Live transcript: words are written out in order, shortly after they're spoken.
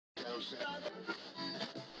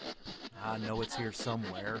I know it's here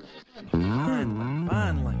somewhere.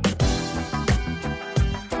 Finally.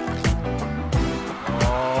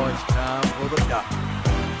 Oh, it's time for the doctor.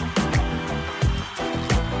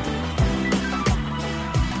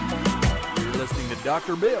 You're listening to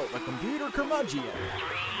Dr. Bill, the computer curmudgeon.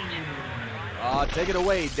 Take it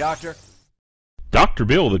away, Doctor. Dr.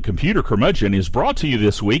 Bill, the computer curmudgeon, is brought to you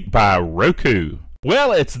this week by Roku.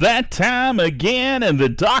 Well, it's that time again, and the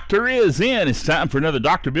doctor is in. It's time for another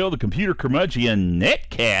Dr. Bill, the computer curmudgeon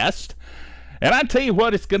netcast. And I tell you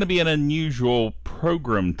what, it's going to be an unusual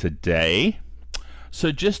program today.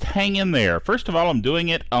 So just hang in there. First of all, I'm doing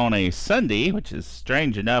it on a Sunday, which is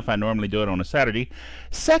strange enough. I normally do it on a Saturday.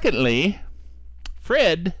 Secondly,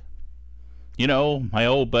 Fred, you know, my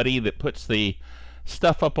old buddy that puts the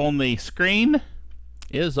stuff up on the screen,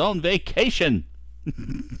 is on vacation.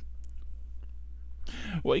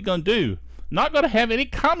 What are you going to do? Not going to have any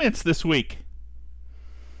comments this week.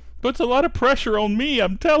 Puts a lot of pressure on me,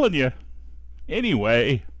 I'm telling you.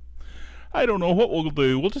 Anyway, I don't know what we'll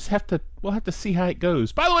do. We'll have to see how it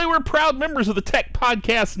goes. By the way, we're proud members of the Tech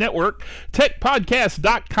Podcast Network,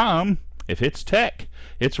 techpodcast.com. If it's tech,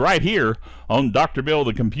 it's right here on Dr. Bill,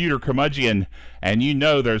 the computer curmudgeon. And you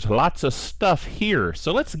know there's lots of stuff here.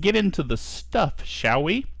 So let's get into the stuff, shall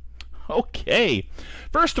we? Okay.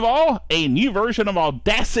 First of all, a new version of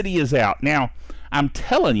Audacity is out. Now, I'm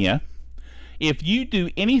telling you, if you do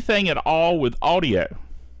anything at all with audio,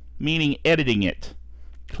 meaning editing it,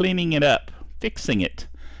 cleaning it up, fixing it,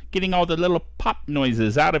 getting all the little pop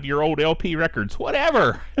noises out of your old LP records,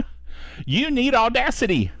 whatever, you need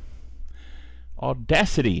Audacity.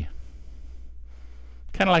 Audacity.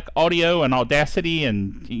 Kind of like audio and Audacity,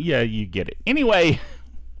 and yeah, you get it. Anyway,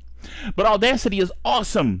 but Audacity is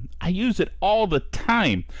awesome. I use it all the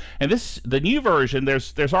time. And the new version,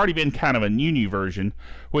 there's already been kind of a new version,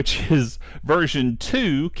 which is version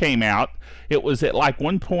 2 came out. It was at like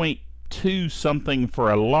 1.2 something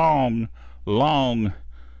for a long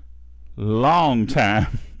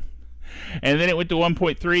time. And then it went to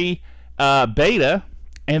 1.3 beta,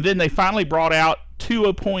 and then they finally brought out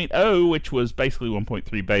 2.0, which was basically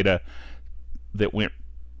 1.3 beta that went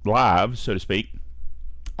live, so to speak.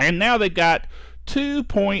 And now they've got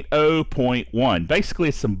 2.0.1. Basically,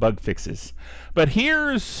 it's some bug fixes. But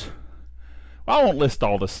here's... well, I won't list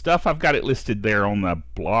all the stuff. I've got it listed there on the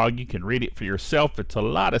blog. You can read it for yourself. It's a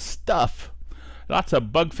lot of stuff. Lots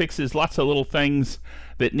of bug fixes, lots of little things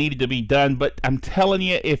that needed to be done. But I'm telling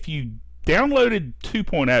you, if you downloaded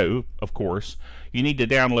 2.0, of course, you need to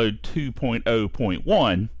download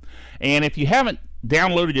 2.0.1. And if you haven't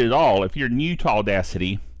downloaded it at all, if you're new to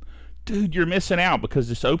Audacity, dude, you're missing out because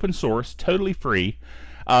it's open source, totally free.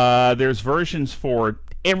 There's versions for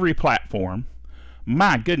every platform.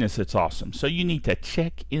 My goodness, it's awesome. So you need to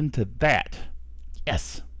check into that.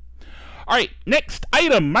 Yes. All right, next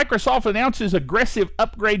item. Microsoft announces aggressive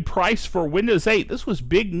upgrade price for Windows 8. This was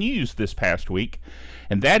big news this past week,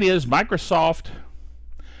 and that is Microsoft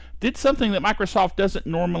did something that Microsoft doesn't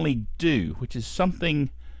normally do, which is something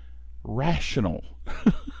rational.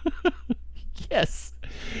 Yes.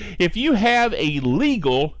 If you have a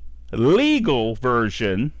legal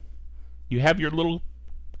version, you have your little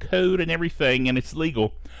code and everything, and it's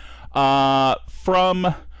legal,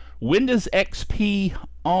 from Windows XP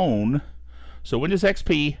on, so Windows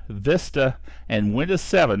XP, Vista, and Windows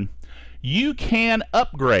 7, you can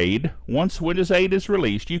upgrade. Once Windows 8 is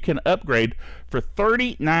released, you can upgrade for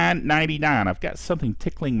 $39.99. I've got something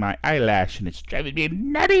tickling my eyelash, and it's driving me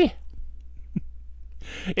nutty.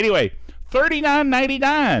 Anyway,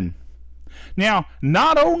 $39.99. Now,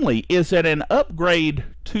 not only is it an upgrade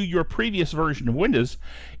to your previous version of Windows,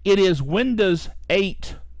 it is Windows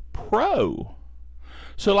 8 Pro.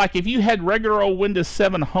 So like if you had regular old Windows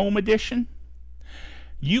 7 Home Edition,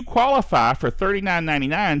 you qualify for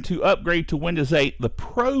 $39.99 to upgrade to Windows 8, the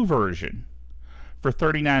Pro version, for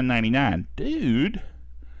 $39.99. Dude.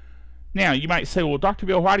 Now, you might say, well, Dr.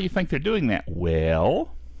 Bill, why do you think they're doing that?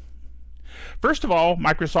 Well, first of all,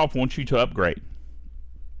 Microsoft wants you to upgrade,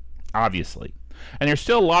 obviously. And there's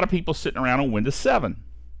still a lot of people sitting around on Windows 7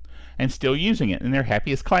 and still using it, and they're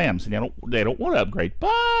happy as clams, and they don't want to upgrade.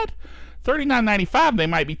 But $39.95, they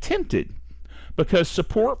might be tempted, because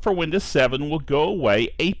support for Windows 7 will go away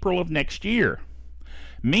April of next year,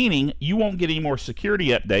 meaning you won't get any more security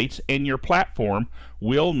updates, and your platform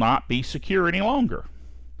will not be secure any longer.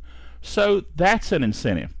 So that's an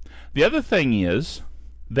incentive. The other thing is,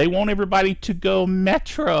 they want everybody to go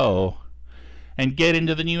Metro and get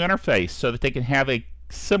into the new interface so that they can have a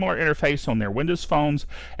similar interface on their Windows phones,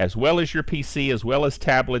 as well as your PC, as well as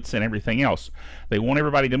tablets and everything else. They want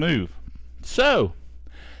everybody to move. So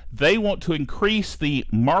They want to increase the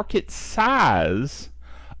market size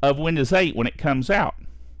of Windows 8 when it comes out.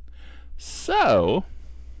 So,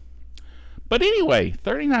 but anyway,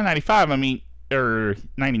 $39.95, I mean, or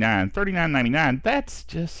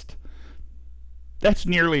 $39.99, that's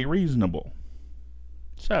nearly reasonable.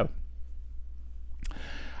 So,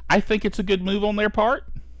 I think it's a good move on their part,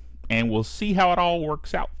 and we'll see how it all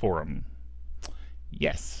works out for them.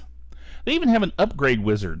 Yes. They even have an upgrade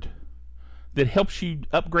wizard that helps you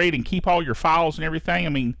upgrade and keep all your files and everything. I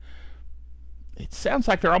mean, it sounds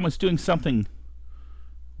like they're almost doing something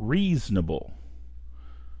reasonable.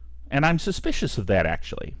 And I'm suspicious of that,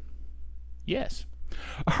 actually. Yes.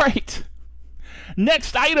 All right.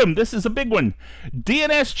 Next item. This is a big one.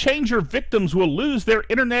 DNSChanger victims will lose their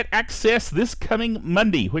internet access this coming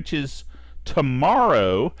Monday, which is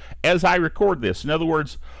tomorrow as I record this. In other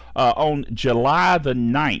words, on July the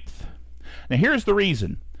 9th. Now, here's the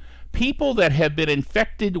reason. People that have been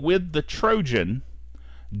infected with the Trojan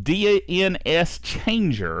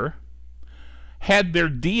DNSChanger had their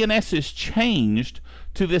DNSs changed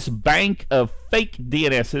to this bank of fake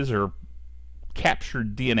DNSs, or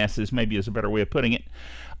captured DNSs maybe is a better way of putting it,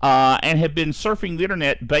 and have been surfing the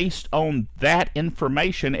internet based on that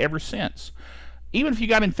information ever since. Even if you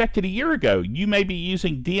got infected a year ago, you may be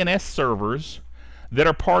using DNS servers that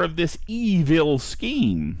are part of this evil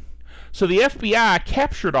scheme. So the FBI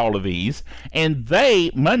captured all of these, and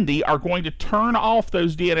they, Monday, are going to turn off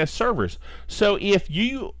those DNS servers. So if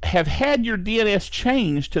you have had your DNS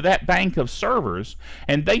changed to that bank of servers,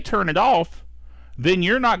 and they turn it off, then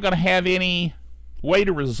you're not going to have any way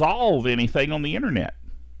to resolve anything on the internet.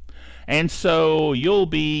 And so you'll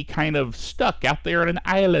be kind of stuck out there on an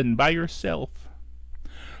island by yourself.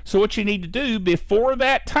 So what you need to do before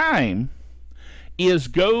that time is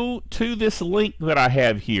go to this link that I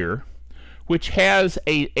have here, which has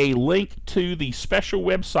a link to the special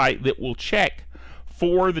website that will check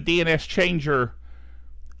for the DNSChanger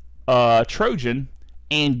Trojan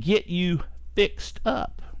and get you fixed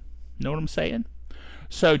up. Know what I'm saying?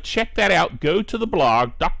 So check that out. Go to the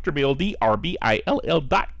blog, drbill,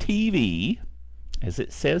 drbill.tv, as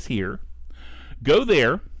it says here. Go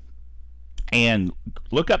there and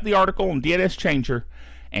look up the article on DNSChanger,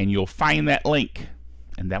 and you'll find that link,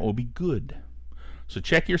 and that will be good. So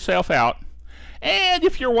check yourself out. And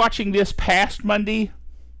if you're watching this past Monday,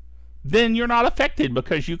 then you're not affected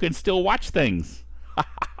because you can still watch things.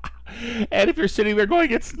 And if you're sitting there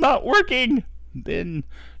going, it's not working, then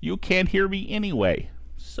you can't hear me anyway.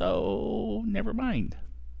 So, never mind.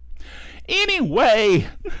 Anyway,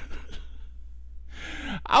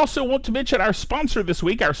 I also want to mention our sponsor this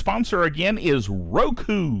week. Our sponsor, again, is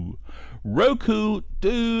Roku. Roku,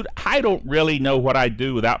 dude, I don't really know what I'd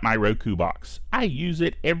do without my Roku box. I use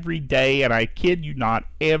it every day, and I kid you not,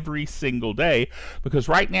 every single day, because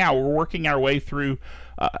right now we're working our way through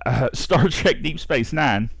Star Trek Deep Space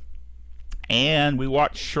Nine, and we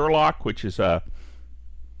watch Sherlock, which is a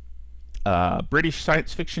British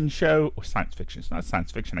science fiction show. Well, science fiction, it's not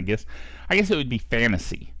science fiction, I guess. I guess it would be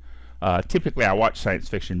fantasy. Typically I watch science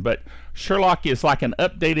fiction, but Sherlock is like an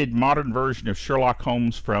updated modern version of Sherlock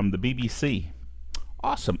Holmes from the BBC.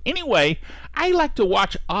 Awesome. Anyway, I like to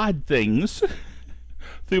watch odd things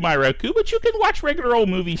through my Roku, but you can watch regular old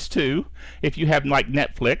movies too if you have like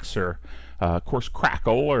Netflix or of course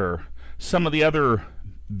Crackle or some of the other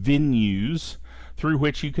venues through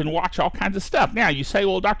which you can watch all kinds of stuff. Now you say,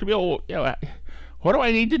 well, Dr. Bill, you know, what do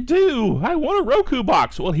I need to do? I want a Roku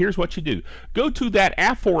box. Well, here's what you do. Go to that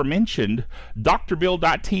aforementioned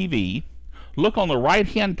drbill.tv, look on the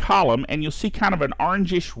right-hand column, and you'll see kind of an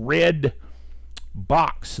orangish red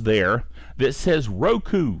box there that says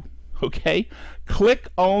Roku, okay? Click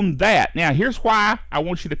on that. Now, here's why I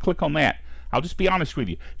want you to click on that. I'll just be honest with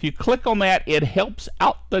you. If you click on that, it helps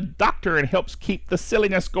out the doctor and helps keep the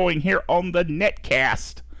silliness going here on the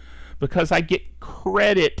netcast, because I get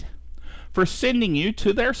credit for sending you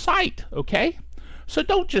to their site, okay? So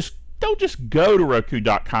don't just go to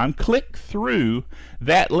Roku.com. Click through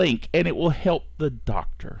that link, and it will help the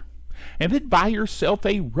doctor. And then buy yourself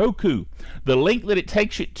a Roku. The link that it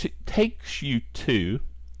takes you to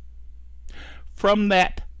from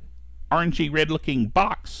that orangey red-looking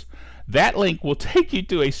box, that link will take you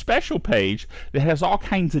to a special page that has all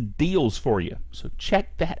kinds of deals for you. So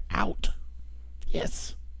check that out.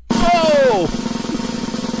 Yes. Oh!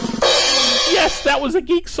 Yes, that was a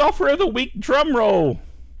Geek Software of the Week drum roll.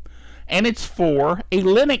 And it's for a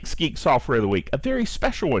Linux Geek Software of the Week, a very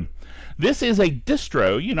special one. This is a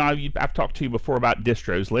distro. You know, I've talked to you before about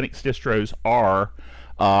distros. Linux distros are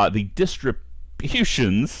the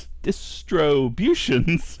distributions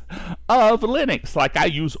of Linux. Like I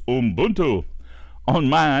use Ubuntu on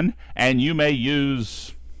mine, and you may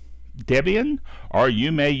use Debian, or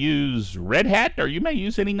you may use Red Hat, or you may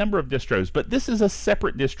use any number of distros, but this is a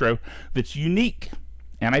separate distro that's unique,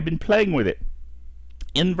 and I've been playing with it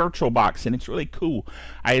in VirtualBox, and it's really cool.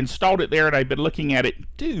 I installed it there, and I've been looking at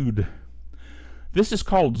it. Dude, this is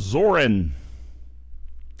called Zorin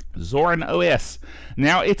OS.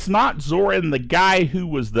 Now, it's not Zorin, the guy who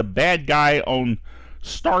was the bad guy on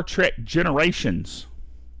Star Trek Generations.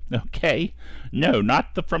 Okay? No,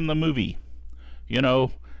 not from the movie. You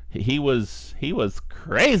know, he was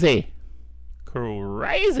crazy.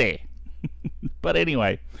 Crazy. But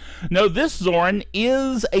anyway, no, this Zorin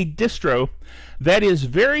is a distro that is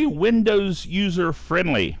very Windows user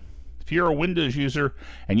friendly. If you're a Windows user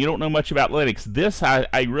and you don't know much about Linux, this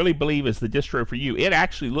I really believe is the distro for you. It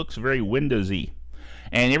actually looks very Windowsy,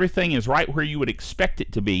 and everything is right where you would expect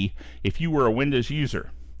it to be if you were a Windows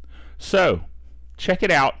user. So check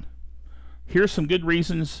it out. Here's some good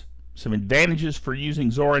reasons, some advantages for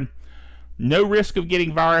using Zorin. No risk of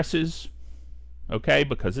getting viruses, okay,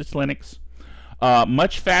 because it's Linux.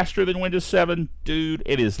 Much faster than Windows 7. Dude,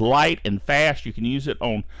 it is light and fast. You can use it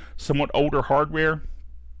on somewhat older hardware.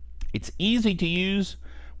 It's easy to use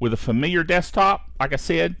with a familiar desktop. Like I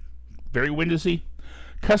said, very Windowsy.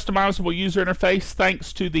 Customizable user interface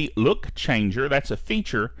thanks to the look changer. That's a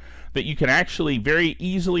feature that you can actually very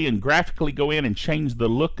easily and graphically go in and change the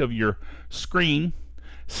look of your screen.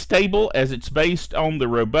 Stable, as it's based on the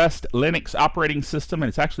robust Linux operating system, and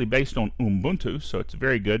it's actually based on Ubuntu, so it's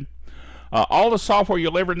very good. All the software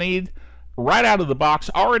you'll ever need right out of the box,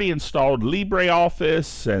 already installed.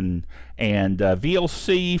 LibreOffice and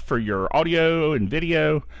VLC for your audio and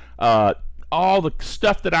video. All the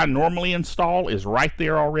stuff that I normally install is right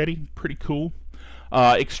there already. Pretty cool.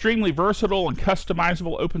 Extremely versatile and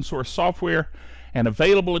customizable open source software, and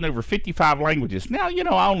available in over 55 languages. Now, you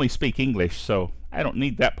know, I only speak English, so I don't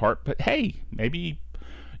need that part, but hey, maybe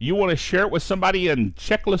you want to share it with somebody in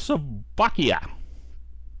Czechoslovakia.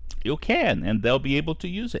 You can, and they'll be able to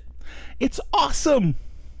use it. It's awesome,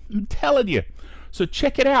 I'm telling you. So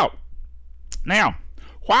check it out. Now,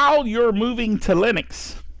 while you're moving to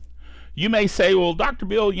Linux, you may say, well, Dr.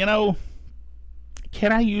 Bill, you know,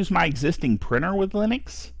 can I use my existing printer with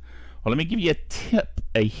Linux? Well, let me give you a tip,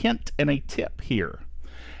 a hint and a tip here.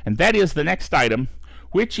 And that is the next item,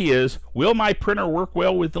 which is, will my printer work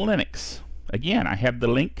well with Linux? Again, I have the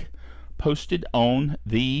link posted on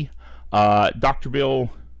the Dr.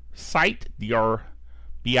 Bill site, drbill.tv.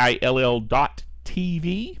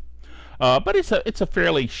 But it's a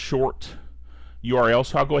fairly short URL,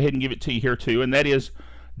 so I'll go ahead and give it to you here too, and that is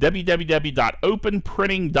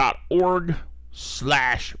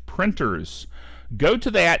www.openprinting.org/printers. Go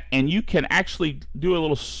to that, and you can actually do a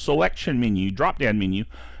little selection menu, drop-down menu,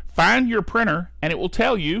 find your printer, and it will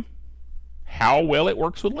tell you how well it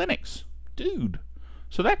works with Linux. Dude,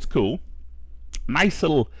 so that's cool. Nice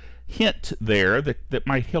little hint there that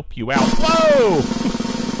might help you out. Whoa!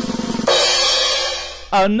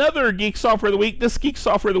 Another Geek Software of the Week. This Geek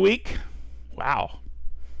Software of the Week. Wow.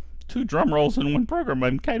 2 drum rolls in one program.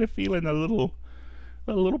 I'm kind of feeling a little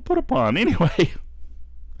put upon. Anyway,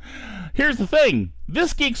 here's the thing.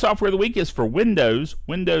 This Geek Software of the Week is for Windows,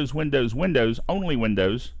 only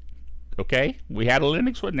Windows. Okay? We had a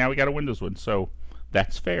Linux one, now we got a Windows one, so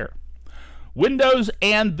that's fair. Windows,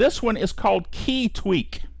 and this one is called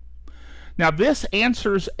KeyTweak. Now, this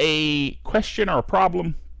answers a question or a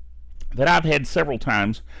problem that I've had several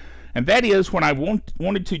times, and that is when I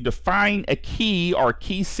wanted to define a key or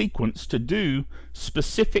key sequence to do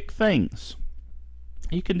specific things.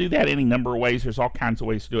 You can do that any number of ways. There's all kinds of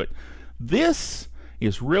ways to do it. This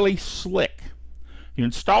is really slick. You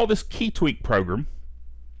install this KeyTweak program,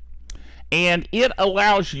 and it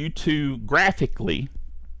allows you to graphically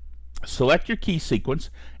select your key sequence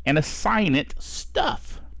and assign it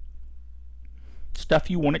stuff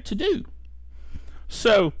you want it to do.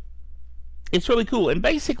 So it's really cool, and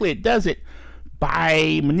basically it does it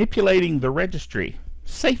by manipulating the registry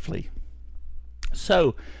safely.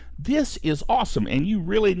 So this is awesome, and you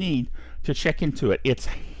really need to check into it. It's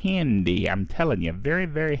handy, I'm telling you, very,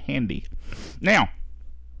 very handy. Now,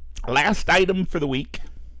 last item for the week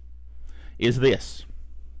is this.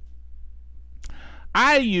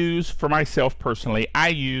 I use, for myself personally, I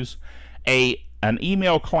use an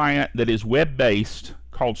email client that is web-based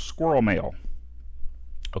called Squirrel Mail.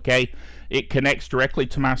 Okay? It connects directly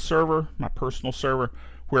to my server, my personal server,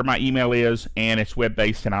 where my email is, and it's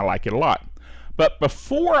web-based, and I like it a lot. But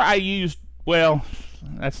before I used, well,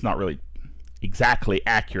 that's not really exactly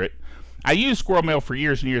accurate. I used Squirrel Mail for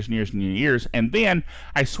years and years and years and years, and then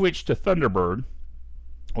I switched to Thunderbird,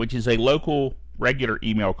 which is a local regular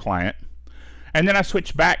email client. And then I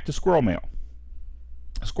switched back to Squirrel Mail.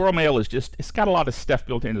 Squirrel Mail is just, it's got a lot of stuff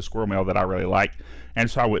built into Squirrel Mail that I really like, and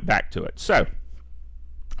so I went back to it. So,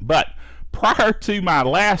 but prior to my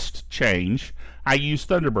last change, I used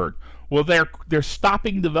Thunderbird. Well, they're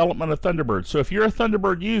stopping development of Thunderbird. So if you're a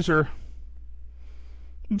Thunderbird user,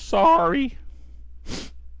 I'm sorry.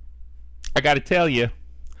 I got to tell you,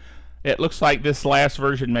 it looks like this last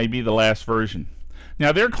version may be the last version.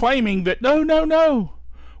 Now they're claiming that no,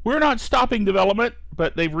 we're not stopping development,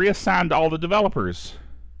 but they've reassigned all the developers.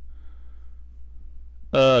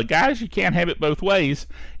 Guys, you can't have it both ways.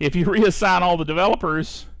 If you reassign all the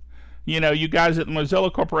developers, you know, you guys at the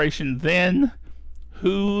Mozilla Corporation, then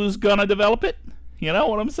who's gonna develop it? You know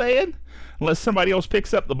what I'm saying? Unless somebody else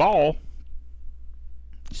picks up the ball.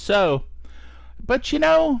 So, but you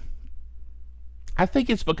know, I think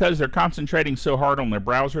it's because they're concentrating so hard on their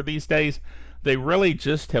browser these days, they really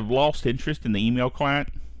just have lost interest in the email client.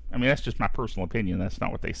 I mean, that's just my personal opinion. That's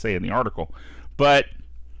not what they say in the article. But,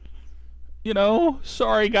 you know,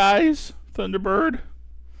 sorry guys, Thunderbird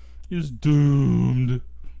is doomed.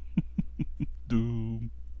 Doomed.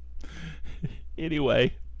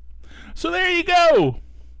 Anyway, so there you go.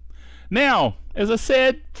 Now, as I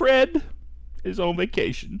said, Fred is on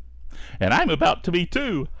vacation. And I'm about to be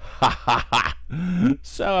too. Ha ha ha.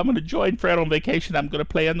 So I'm going to join Fred on vacation. I'm going to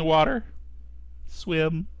play in the water,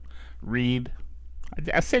 swim, read.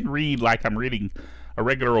 I said read like I'm reading a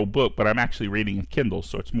regular old book, but I'm actually reading a Kindle,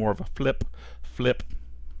 so it's more of a flip.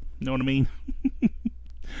 You know what I mean?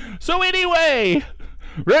 So anyway,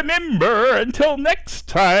 remember until next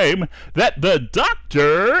time that the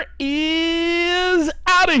doctor is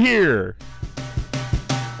out of here.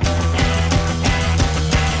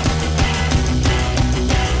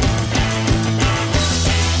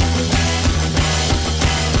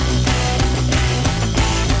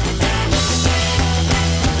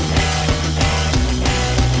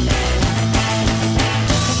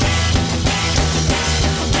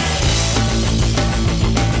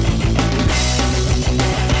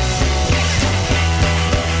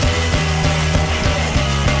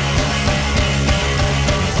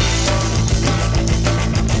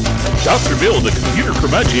 Dr. Bill, the Computer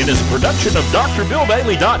Curmudgeon, is a production of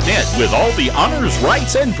DrBillBailey.net with all the honors,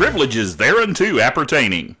 rights, and privileges thereunto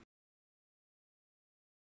appertaining.